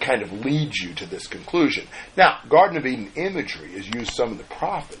that kind of lead you to this conclusion. Now, Garden of Eden imagery is used some of the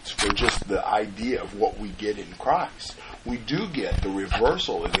prophets for just the idea of what we get in Christ. We do get the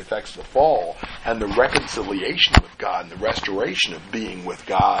reversal of the effects of the fall and the reconciliation with God and the restoration of being with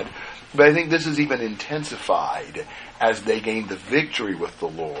God. But I think this is even intensified as they gain the victory with the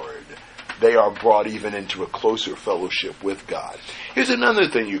Lord. They are brought even into a closer fellowship with God. Here's another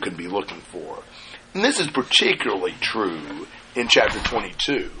thing you can be looking for. And this is particularly true in chapter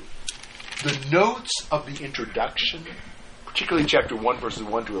 22. The notes of the introduction, particularly in chapter 1, verses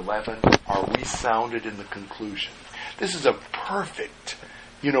 1 to 11, are resounded in the conclusion. This is a perfect,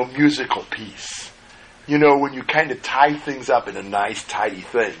 musical piece. When you kind of tie things up in a nice, tidy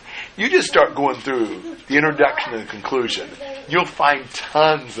thing. You just start going through the introduction and the conclusion. You'll find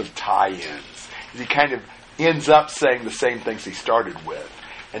tons of tie-ins. He kind of ends up saying the same things he started with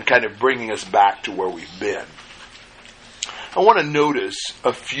and kind of bringing us back to where we've been. I want to notice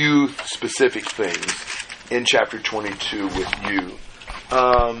a few specific things in chapter 22 with you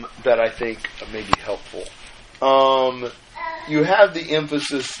that I think may be helpful. You have the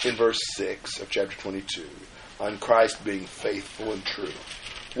emphasis in verse 6 of chapter 22 on Christ being faithful and true.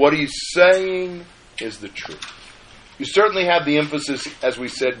 What he's saying is the truth. You certainly have the emphasis, as we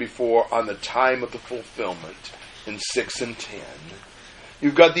said before, on the time of the fulfillment in 6 and 10.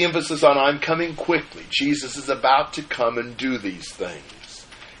 You've got the emphasis on I'm coming quickly. Jesus is about to come and do these things.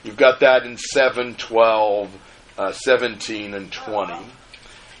 You've got that in 7, 12, 17, and 20.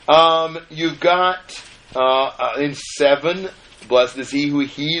 You've got in 7, blessed is he who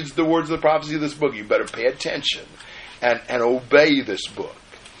heeds the words of the prophecy of this book. You better pay attention and obey this book.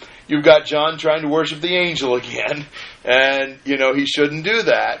 You've got John trying to worship the angel again, and he shouldn't do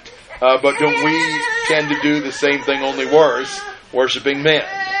that. But don't we tend to do the same thing, only worse, worshiping men?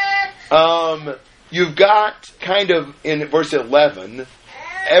 You've got kind of, in verse 11,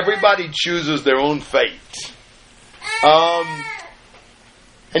 everybody chooses their own fate.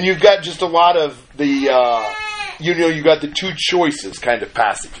 And you've got just a lot of the, you've got the two choices kind of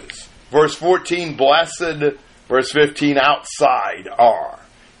passages. Verse 14, blessed. Verse 15, outside are.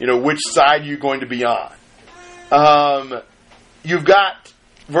 Which side you're going to be on. You've got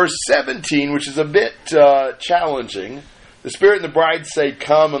verse 17, which is a bit challenging. The Spirit and the bride say,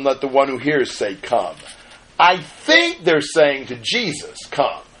 come, and let the one who hears say, come. I think they're saying to Jesus,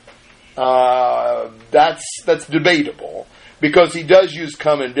 come. That's debatable, because he does use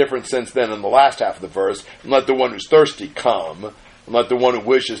come in different sense than in the last half of the verse, and let the one who's thirsty come, and let the one who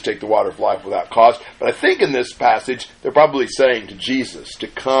wishes take the water of life without cost. But I think in this passage, they're probably saying to Jesus to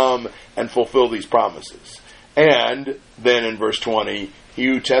come and fulfill these promises. And then in verse 20, he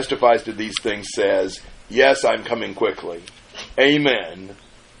who testifies to these things says, yes, I'm coming quickly. Amen.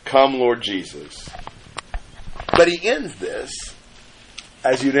 Come, Lord Jesus. But he ends this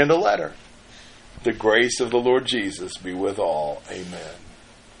as you'd end a letter. The grace of the Lord Jesus be with all. Amen.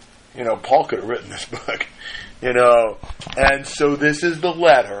 Paul could have written this book. And so this is the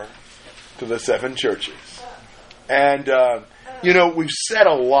letter to the 7 churches. And, we've said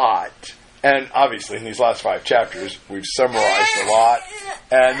a lot. And obviously in these last 5 chapters, we've summarized a lot.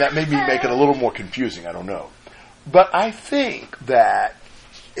 And that may be making it a little more confusing. I don't know. But I think that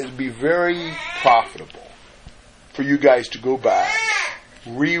it would be very profitable for you guys to go back,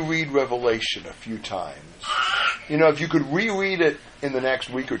 reread Revelation a few times. If you could reread it in the next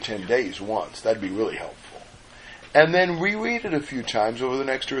week or 10 days once, that'd be really helpful. And then reread it a few times over the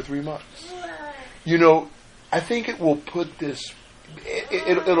next 2 or 3 months. I think it will put this,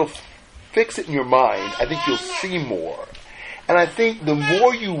 it'll fix it in your mind. I think you'll see more. And I think the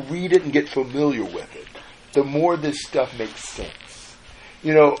more you read it and get familiar with it, the more this stuff makes sense.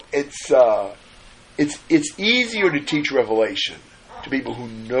 It's easier to teach Revelation to people who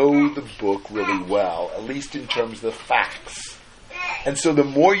know the book really well, at least in terms of the facts. And so the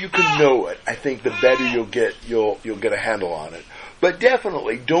more you can know it, I think the better you'll get a handle on it. But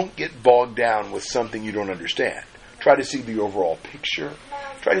definitely don't get bogged down with something you don't understand. Try to see the overall picture.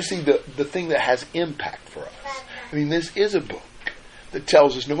 Try to see the thing that has impact for us. This is a book that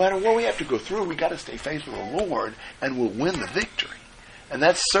tells us no matter what we have to go through, we got to stay faithful to the Lord, and we'll win the victory. And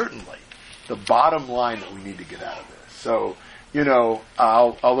that's certainly the bottom line that we need to get out of this. So,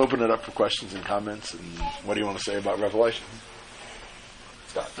 I'll open it up for questions and comments. And what do you want to say about Revelation?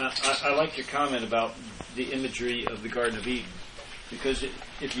 I like your comment about the imagery of the Garden of Eden, because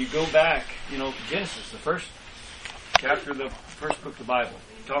if you go back, Genesis, the first chapter of the first book of the Bible,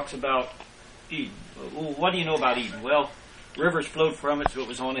 talks about Eden. Well, what do you know about Eden? Well, rivers flowed from it, so it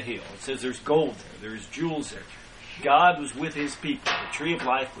was on a hill. It says there's gold there, there's jewels there. God was with his people. The tree of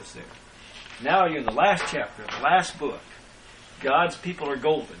life was there. Now you're in the last chapter, the last book. God's people are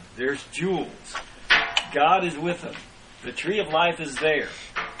golden. There's jewels. God is with them. The tree of life is there.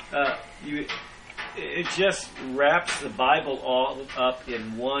 It just wraps the Bible all up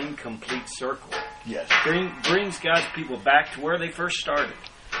in one complete circle. Yes. Brings God's people back to where they first started.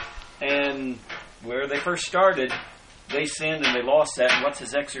 And where they first started, they sinned and they lost that. And what's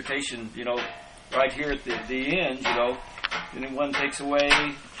his exhortation, right here at the end, anyone takes away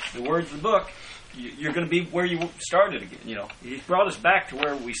the words of the book, you're going to be where you started again. He's brought us back to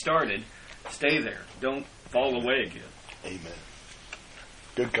where we started. Stay there. Don't fall away again. Amen.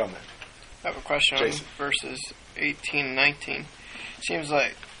 Good comment. I have a question Jason. on verses 18 and 19. Seems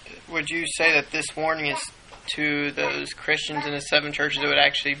like, would you say that this warning is to those Christians in the 7 churches that would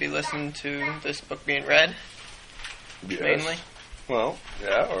actually be listening to this book being read? Yes. Mainly? Well,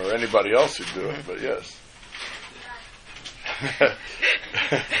 yeah, or anybody else who'd do it, but yes.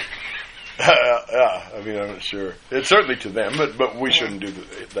 Yeah, I'm not sure. It's certainly to them, but we shouldn't do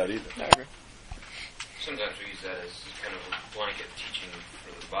that either. I agree. Sometimes we use that as kind of a blanket teaching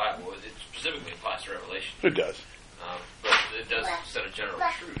for the Bible. It specifically applies to Revelation. It does. But it does set a general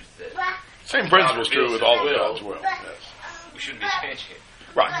truth that Same principle is true with all of God's will. Yes. we shouldn't be changing it.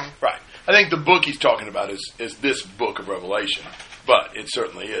 Right. I think the book he's talking about is this book of Revelation, but it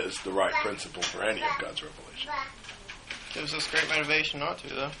certainly is the right principle for any of God's revelation. Gives us great motivation not to,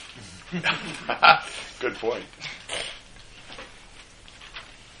 though. Good point.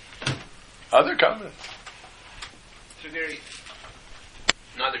 Other comments? So Gary,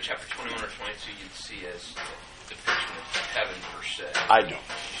 neither chapter 21 or 22 you'd see as a depiction of heaven per se. I don't.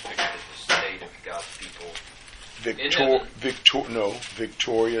 Picture the state of God's people.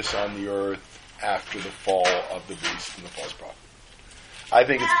 Victorious on the earth after the fall of the beast and the false prophet. I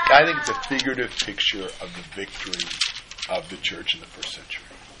think it's a figurative picture of the victory of the church in the first century.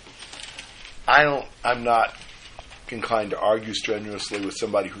 I'm not inclined to argue strenuously with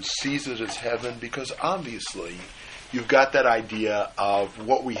somebody who sees it as heaven, because obviously you've got that idea of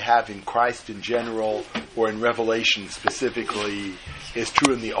what we have in Christ in general, or in Revelation specifically, is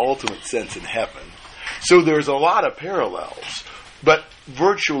true in the ultimate sense in heaven. So there's a lot of parallels, but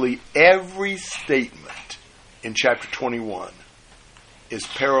virtually every statement in chapter 21 is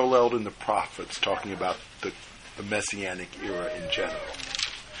paralleled in the prophets talking about the Messianic era in general.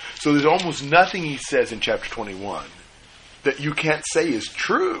 So there's almost nothing he says in chapter 21 that you can't say is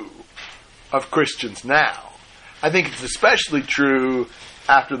true of Christians now. I think it's especially true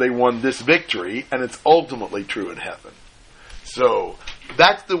after they won this victory, and it's ultimately true in heaven. So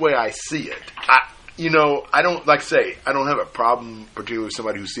that's the way I see it. I don't, like I say, I don't have a problem particularly with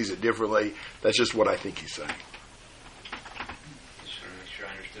somebody who sees it differently. That's just what I think he's saying. Just want to make sure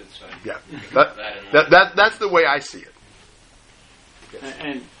I understood. So Yeah, that's the way I see it. Yes.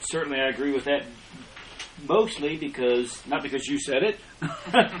 And certainly I agree with that, mostly because, not because you said it,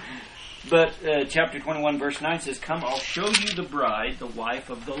 but chapter 21 verse 9 says, "Come, I'll show you the bride, the wife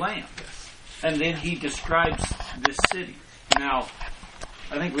of the Lamb." Yes. And then he describes this city. Now,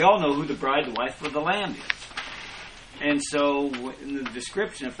 I think we all know who the bride, the wife of the Lamb is. And so in the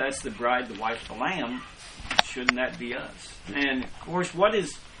description, if that's the bride, the wife of the Lamb, shouldn't that be us? And of course,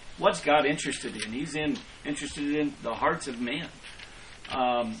 what's God interested in? He's interested in the hearts of men.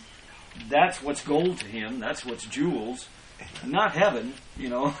 That's what's gold to him. That's what's jewels. Not heaven, he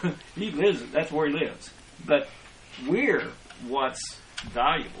lives, that's where he lives. But we're what's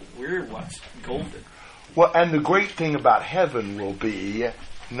valuable. We're what's golden. Well, and the great thing about heaven will be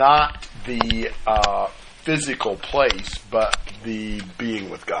not the physical place, but the being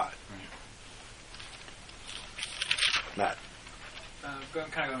with God. Matt.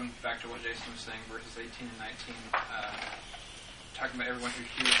 Going back to what Jason was saying, verses 18 and 19, talking about everyone who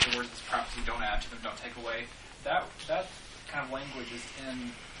hears the words of this prophecy, don't add to them, don't take away. That kind of language is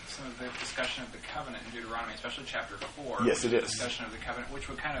in some of the discussion of the covenant in Deuteronomy, especially chapter 4. Yes, it is. Discussion of the covenant, which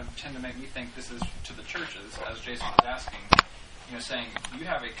would kind of tend to make me think this is to the churches, as Jason was asking, saying, you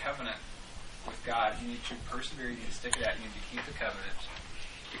have a covenant with God, you need to persevere, you need to stick it out, you need to keep the covenant.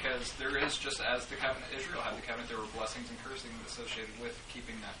 Because there is, just as the covenant, Israel had the covenant, there were blessings and cursings associated with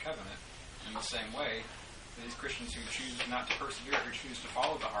keeping that covenant. In the same way, these Christians who choose not to persevere, who choose to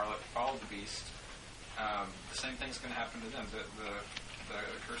follow the harlot, follow the beast, the same thing's going to happen to them. The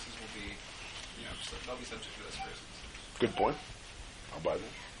curses will be, they'll be subject to those curses. Good point. I'll buy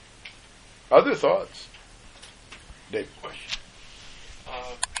that. Other thoughts? Dave. Question.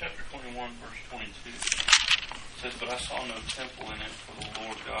 Chapter 21, verse 22 says, "But I saw no temple in it, for the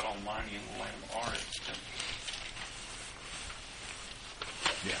Lord God Almighty and the Lamb are its temple."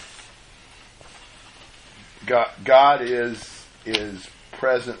 Yeah. God is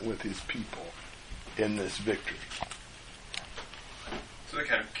present with his people in this victory. So they're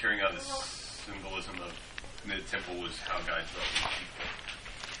kind of carrying out this symbolism of the temple was how God dwelt with people.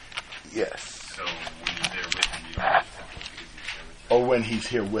 Yes. So when you're there with him, you don't need a temple because he's there with you. Or when he's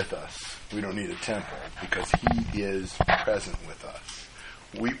here with us, we don't need a temple because he is present with us.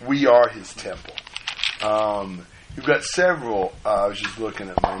 We are his temple. You've got several, I was just looking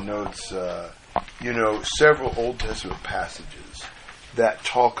at my notes, several Old Testament passages that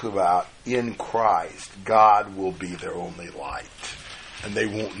talk about in Christ, God will be their only light. And they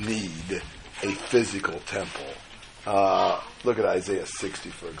won't need a physical temple. Look at Isaiah 60,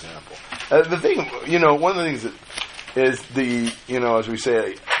 for example. The thing, one of the things that is as we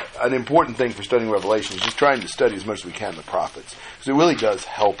say, an important thing for studying Revelation is just trying to study as much as we can the prophets. Because it really does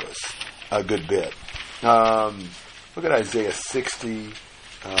help us a good bit. Look at Isaiah 60,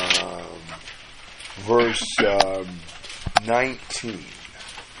 verse 19.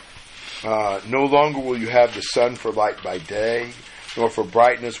 No longer will you have the sun for light by day, nor for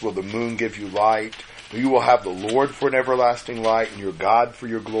brightness will the moon give you light. But you will have the Lord for an everlasting light, and your God for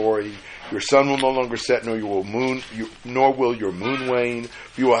your glory. Your sun will no longer set, nor will your moon wane.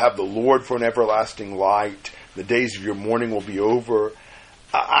 You will have the Lord for an everlasting light. The days of your mourning will be over.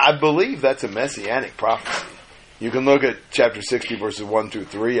 I believe that's a messianic prophecy. You can look at chapter 60, verses 1 through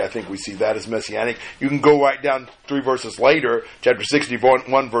 3. I think we see that as messianic. You can go right down 3 verses later, chapter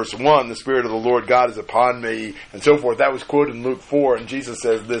 61, verse 1, the Spirit of the Lord God is upon me, and so forth. That was quoted in Luke 4, and Jesus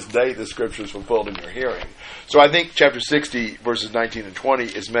says, this day the Scripture is fulfilled in your hearing. So I think chapter 60, verses 19 and 20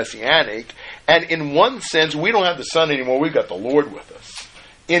 is messianic, and in one sense, we don't have the Son anymore, we've got the Lord with us.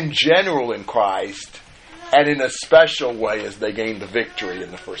 In general in Christ, and in a special way as they gained the victory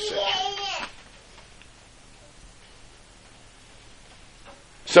in the first century.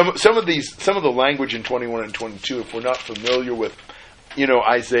 some of the language in 21 and 22, if we're not familiar with,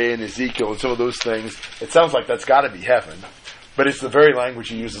 Isaiah and Ezekiel and some of those things, it sounds like that's got to be heaven. But it's the very language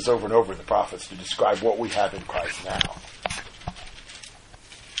he uses over and over in the prophets to describe what we have in Christ now.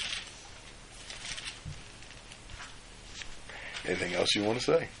 Anything else you want to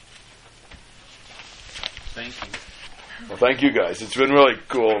say? Thank you. Well, thank you guys. It's been really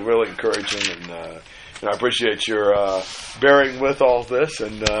cool, really encouraging, and I appreciate your bearing with all this,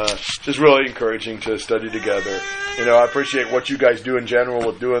 and just really encouraging to study together. I appreciate what you guys do in general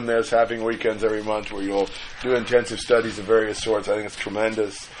with doing this, having weekends every month where you'll do intensive studies of various sorts. I think it's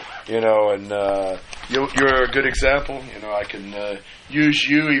tremendous, and you're a good example. I can use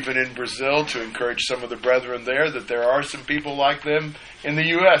you even in Brazil to encourage some of the brethren there that there are some people like them in the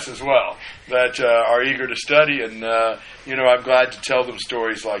U.S. as well that are eager to study, and I'm glad to tell them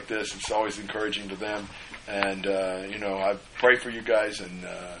stories like this. It's always encouraging to them, and I pray for you guys, and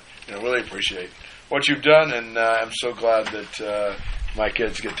really appreciate what you've done, and I'm so glad that my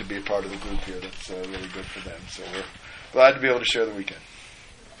kids get to be a part of the group here. That's really good for them. So we're glad to be able to share the weekend.